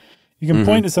aphasia. You can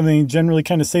point to something and generally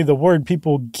kind of say the word,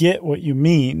 people get what you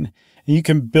mean. And you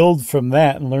can build from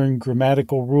that and learn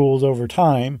grammatical rules over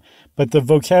time. But the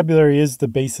vocabulary is the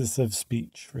basis of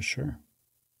speech, for sure.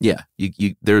 Yeah,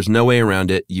 there's no way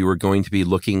around it. You are going to be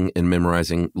looking and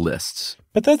memorizing lists.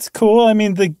 But that's cool. I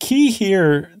mean, the key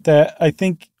here that I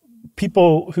think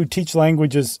people who teach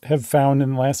languages have found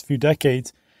in the last few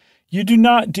decades, you do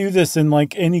not do this in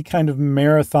like any kind of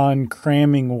marathon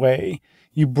cramming way.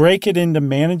 You break it into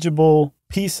manageable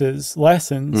pieces,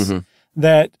 lessons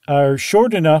that are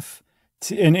short enough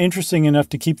and interesting enough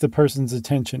to keep the person's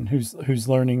attention who's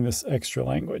learning this extra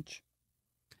language.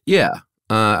 Yeah.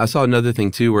 I saw another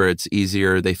thing too, where it's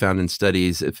easier. They found in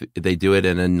studies if they do it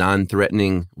in a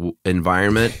non-threatening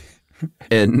environment.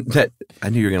 And that, I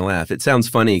knew you were going to laugh. It sounds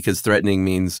funny because threatening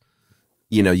means,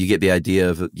 you get the idea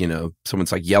of,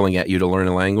 someone's like yelling at you to learn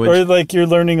a language. Or like you're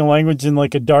learning a language in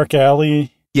like a dark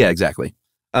alley. Yeah, exactly.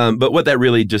 But what that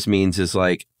really just means is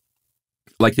like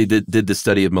they did the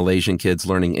study of Malaysian kids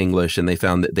learning English, and they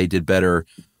found that they did better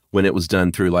when it was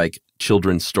done through like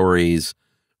children's stories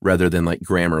rather than like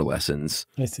grammar lessons.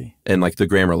 I see. And like the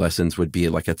grammar lessons would be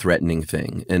like a threatening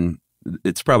thing. And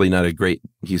it's probably not a great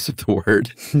use of the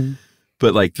word.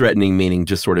 But like threatening meaning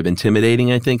just sort of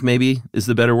intimidating, I think maybe is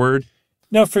the better word.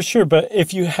 No, for sure. But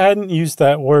if you hadn't used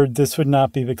that word, this would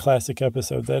not be the classic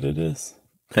episode that it is.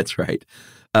 That's right.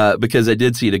 because I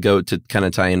did see to kind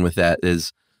of tie in with that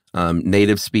is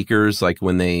native speakers, like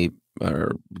when they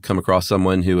come across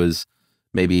someone who is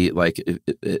maybe like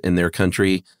in their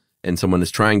country and someone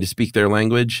is trying to speak their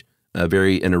language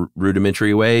in a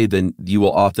rudimentary way, then you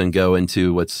will often go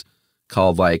into what's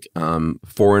called like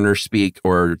foreigner speak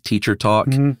or teacher talk.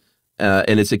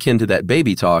 And it's akin to that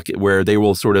baby talk where they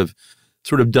will sort of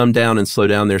dumb down and slow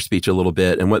down their speech a little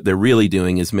bit. And what they're really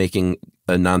doing is making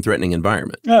a non-threatening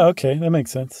environment. Oh, okay. That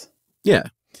makes sense. Yeah.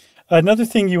 Another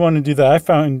thing you want to do that I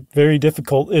found very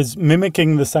difficult is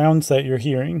mimicking the sounds that you're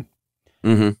hearing.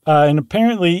 And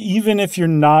apparently, even if you're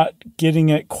not getting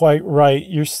it quite right,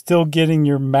 you're still getting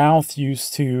your mouth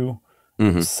used to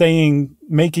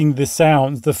making the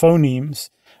sounds, the phonemes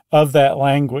of that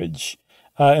language.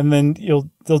 And then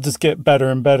they'll just get better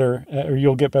and better, or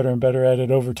you'll get better and better at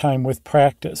it over time with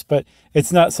practice. But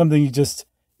it's not something you just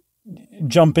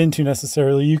jump into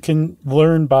necessarily. You can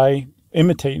learn by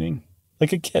imitating,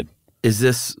 like a kid. Is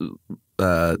this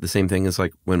the same thing as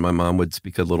like when my mom would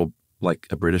speak a little like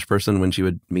a British person when she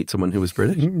would meet someone who was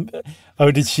British? Oh,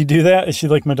 did she do that? Is she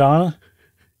like Madonna?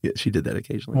 Yeah, she did that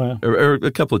occasionally. Wow. Or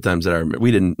a couple of times that I remember.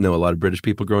 We didn't know a lot of British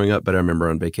people growing up, but I remember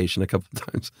on vacation a couple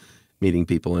of times meeting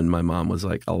people, and my mom was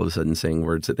like all of a sudden saying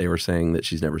words that they were saying that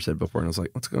she's never said before, and I was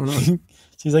like, "What's going on?"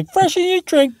 She's like, "Fresher you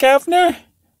drink, governor."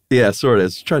 Yeah, sort of.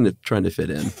 It's trying to fit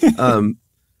in.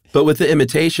 But with the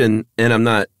imitation, and I'm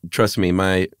not. Trust me,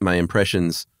 my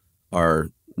impressions are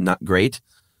not great,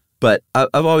 but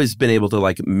I've always been able to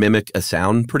like mimic a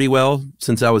sound pretty well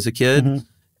since I was a kid.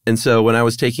 And so when I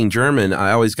was taking German,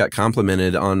 I always got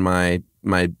complimented on my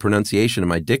pronunciation and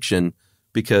my diction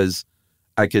because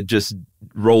I could just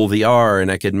roll the R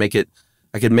and I could make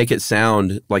it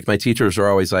sound like my teachers are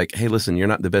always like, "Hey, listen, you're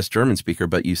not the best German speaker,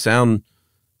 but you sound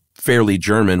fairly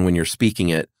German when you're speaking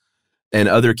it." And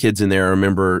other kids in there, I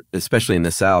remember, especially in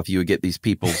the South, you would get these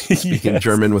people speaking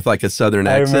German with like a Southern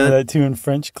accent. I remember that too in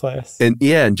French class. And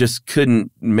just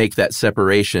couldn't make that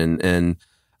separation. And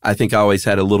I think I always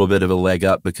had a little bit of a leg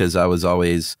up because I was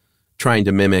always trying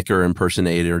to mimic or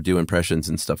impersonate or do impressions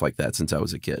and stuff like that since I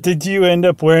was a kid. Did you end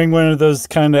up wearing one of those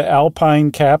kind of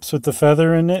alpine caps with the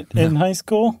feather in it in high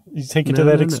school? You take it to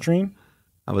that extreme?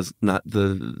 I was not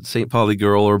the St. Pauli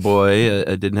girl or boy.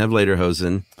 I didn't have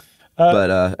lederhosen,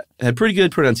 but had pretty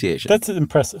good pronunciation. That's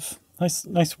impressive.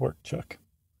 Nice work, Chuck.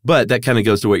 But that kind of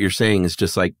goes to what you're saying is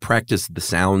just like practice the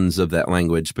sounds of that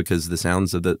language because the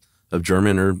sounds of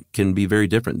German can be very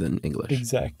different than English.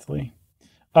 Exactly.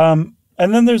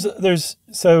 And then there's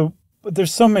so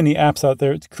many apps out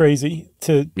there. It's crazy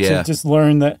to just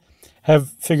learn that have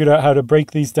figured out how to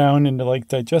break these down into like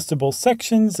digestible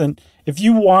sections. And if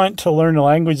you want to learn a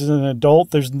language as an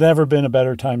adult, there's never been a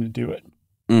better time to do it.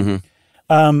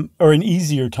 Or an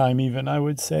easier time even, I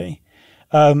would say.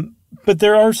 But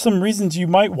there are some reasons you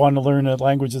might want to learn a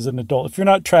language as an adult. If you're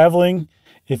not traveling,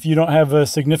 if you don't have a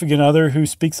significant other who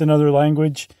speaks another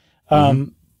language,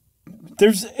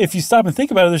 if you stop and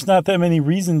think about it, there's not that many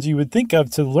reasons you would think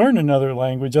of to learn another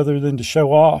language other than to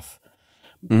show off.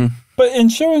 But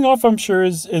showing off, I'm sure,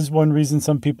 is one reason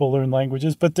some people learn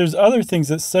languages. But there's other things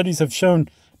that studies have shown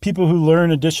people who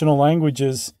learn additional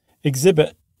languages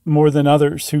exhibit more than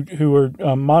others who are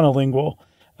monolingual.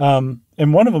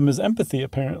 And one of them is empathy,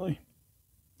 apparently.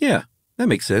 Yeah, that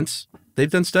makes sense. They've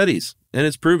done studies, and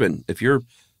it's proven. If you're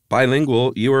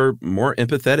bilingual, you are more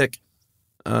empathetic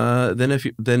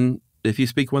than if you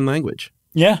speak one language.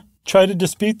 Yeah, try to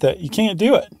dispute that. You can't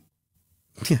do it.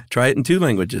 Yeah, try it in two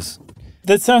languages.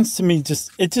 That sounds to me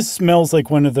it just smells like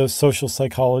one of those social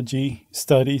psychology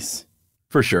studies.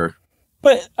 For sure.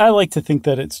 But I like to think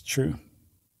that it's true.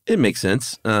 It makes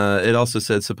sense. It also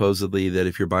said supposedly that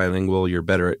if you're bilingual, you're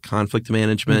better at conflict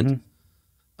management.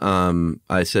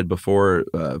 I said before,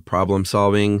 problem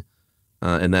solving,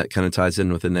 and that kind of ties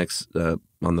in with the next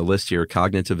on the list here,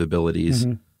 cognitive abilities.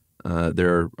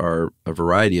 There are a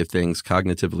variety of things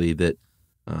cognitively that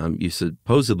you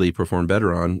supposedly perform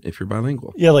better on if you're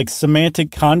bilingual. Yeah, like semantic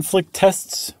conflict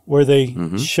tests where they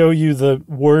show you the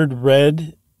word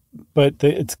red, but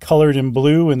it's colored in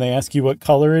blue, and they ask you what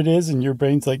color it is, and your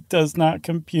brain's like, does not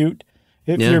compute.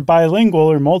 If you're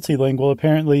bilingual or multilingual,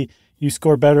 apparently you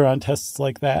score better on tests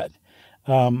like that.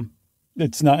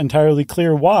 It's not entirely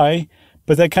clear why,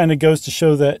 but that kind of goes to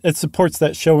show that it supports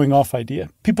that showing off idea.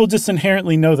 People just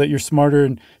inherently know that you're smarter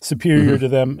and superior to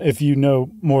them if you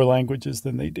know more languages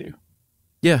than they do.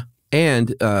 Yeah.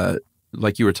 And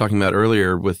like you were talking about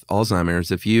earlier with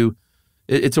Alzheimer's,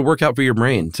 it's a workout for your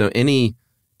brain. So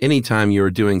anytime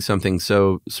you're doing something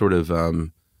so sort of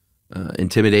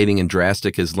intimidating and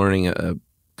drastic as learning a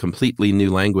completely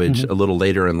new language a little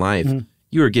later in life,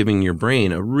 you are giving your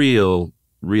brain a real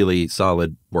really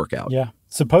solid workout. Yeah.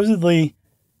 Supposedly,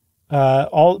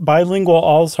 all bilingual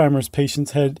Alzheimer's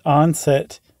patients had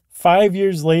onset 5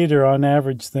 years later on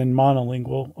average than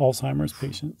monolingual Alzheimer's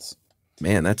patients.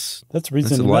 Man, that's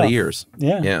reason a lot of years.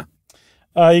 Yeah. Yeah.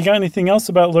 You got anything else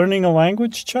about learning a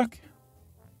language, Chuck?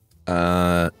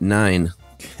 9.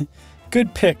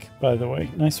 Good pick, by the way.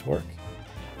 Nice work.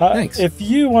 Thanks. If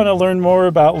you want to learn more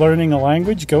about learning a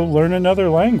language, go learn another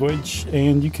language,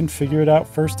 and you can figure it out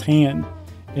firsthand.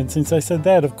 And since I said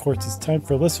that, of course, it's time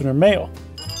for listener mail.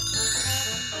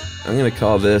 I'm going to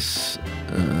call this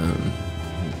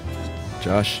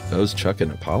Josh owes Chuck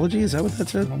an apology? Is that what that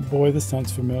said? Oh boy, this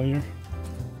sounds familiar.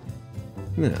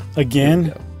 Yeah.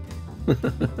 Again?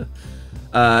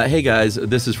 Hey guys,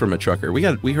 this is from a trucker. We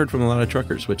heard from a lot of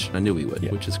truckers, which I knew we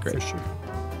would, which is great. For sure.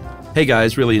 Hey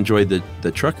guys, really enjoyed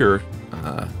the trucker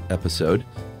episode.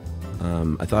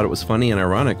 I thought it was funny and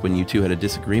ironic when you two had a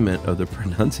disagreement of the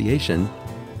pronunciation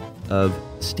of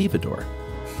stevedore.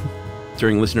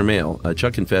 During listener mail,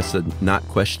 Chuck confessed to not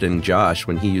questioning Josh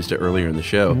when he used it earlier in the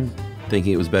show,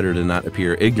 thinking it was better to not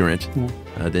appear ignorant.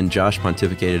 Then Josh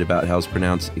pontificated about how it's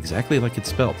pronounced exactly like it's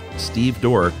spelled,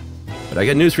 stevedore. But I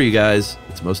got news for you guys.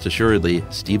 It's most assuredly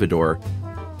stevedore.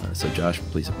 So Josh,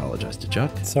 please apologize to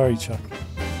Chuck. Sorry, Chuck.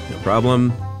 No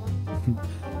problem.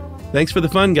 Thanks for the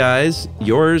fun, guys.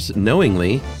 Yours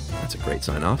knowingly. That's a great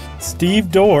sign off.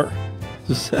 Steve Dorr.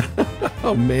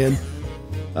 Oh, man.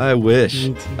 I wish.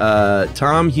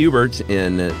 Tom Hubert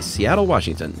in Seattle,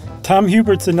 Washington. Tom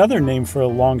Hubert's another name for a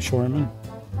longshoreman.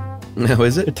 No,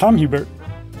 is it? Tom Hubert.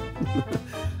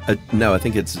 No, I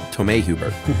think it's Tomei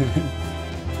Hubert.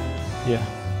 Yeah.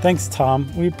 Thanks,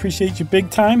 Tom. We appreciate you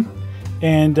big time.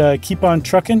 And keep on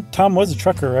trucking. Tom was a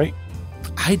trucker, right?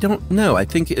 I don't know. I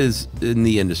think it is in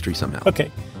the industry somehow.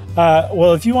 Okay.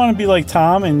 Well, if you want to be like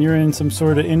Tom and you're in some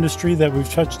sort of industry that we've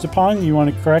touched upon, you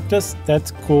want to correct us, that's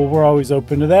cool. We're always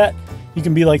open to that. You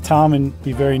can be like Tom and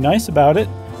be very nice about it.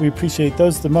 We appreciate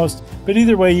those the most. But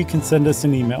either way, you can send us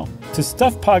an email to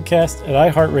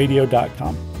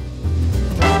stuffpodcast@iheartradio.com.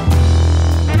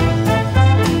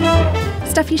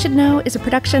 Stuff You Should Know is a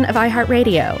production of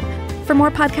iHeartRadio. For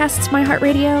more podcasts from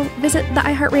iHeartRadio, visit the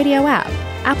iHeartRadio app,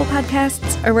 Apple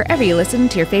Podcasts, or wherever you listen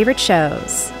to your favorite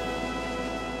shows.